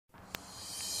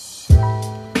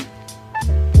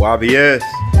YBS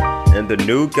and the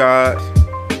new gods.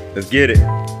 Let's get it.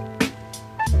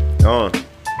 You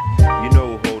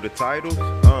know who hold the titles?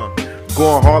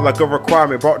 Going hard like a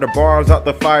requirement, brought the bars out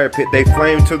the fire pit. They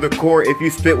flame to the core. If you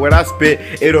spit what I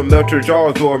spit, it'll melt your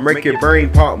jaws or make your brain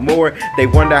pop more. They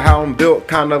wonder how I'm built,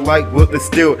 kinda like with the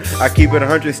steel. I keep it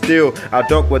 100 still. I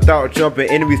dunk without jumping.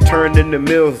 Enemies turned into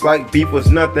mills like beef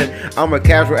was nothing. I'm a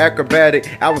casual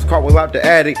acrobatic. I was caught without the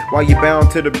attic while you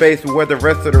bound to the basement where the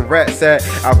rest of the rats at.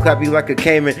 I'll clap you like a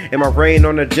caiman and my rain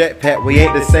on a jetpack. We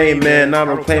ain't the same, man. I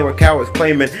don't claim what cowards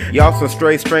claiming. Y'all some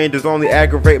stray strangers only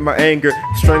aggravate my anger.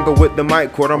 Strangle with the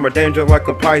mic cord, I'm a danger like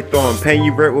a python. Pain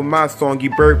you red with my song, you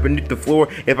buried beneath the floor.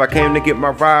 If I came to get my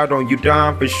ride on, you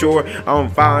dying for sure. I'm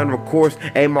violent, of course,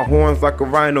 aim my horns like a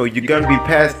rhino. You're gonna be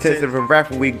past tense if a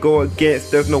rapper we go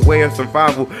against. There's no way of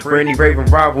survival for any raving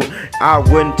rival. I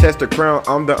wouldn't test the crown,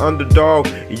 I'm the underdog.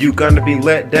 You gonna be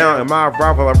let down, and my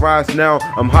rival I rise now.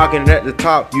 I'm hogging at the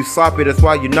top, you sloppy, that's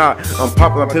why you not. I'm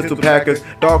popping my pistol packers,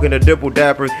 dogging the dipple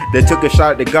dappers. They took a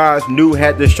shot at the gods, knew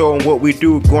had to show them what we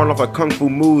do. Going off like kung fu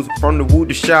moves from the woo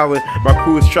to Shaolin. My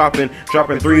crew is chopping,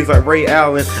 dropping threes like Ray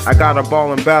Allen. I got a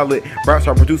ball and ballot, raps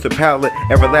I produce a palette.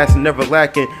 Everlasting, never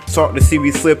lacking, sought to see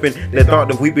we slipping. They thought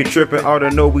that we been tripping, all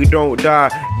to know we don't die.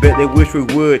 Bet they wish we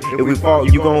would, if we fall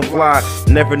you gon' fly.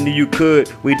 Never knew you could,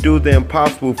 we do the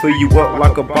impossible. Fill you up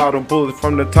like a bottle, bullets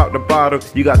from the top to bottom.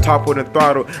 You got toppled and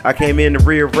throttled, I came in to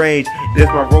rearrange. This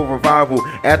my role revival,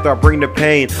 after I bring the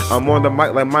pain. I'm on the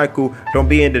mic like Michael, don't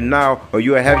be in denial, or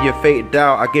you'll have your fate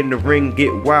dial. I get in the ring,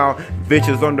 get wild,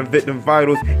 vicious on the victim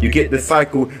vitals. You get the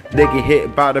cycle, they get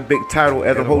hit by the big title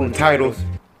as I'm holding titles.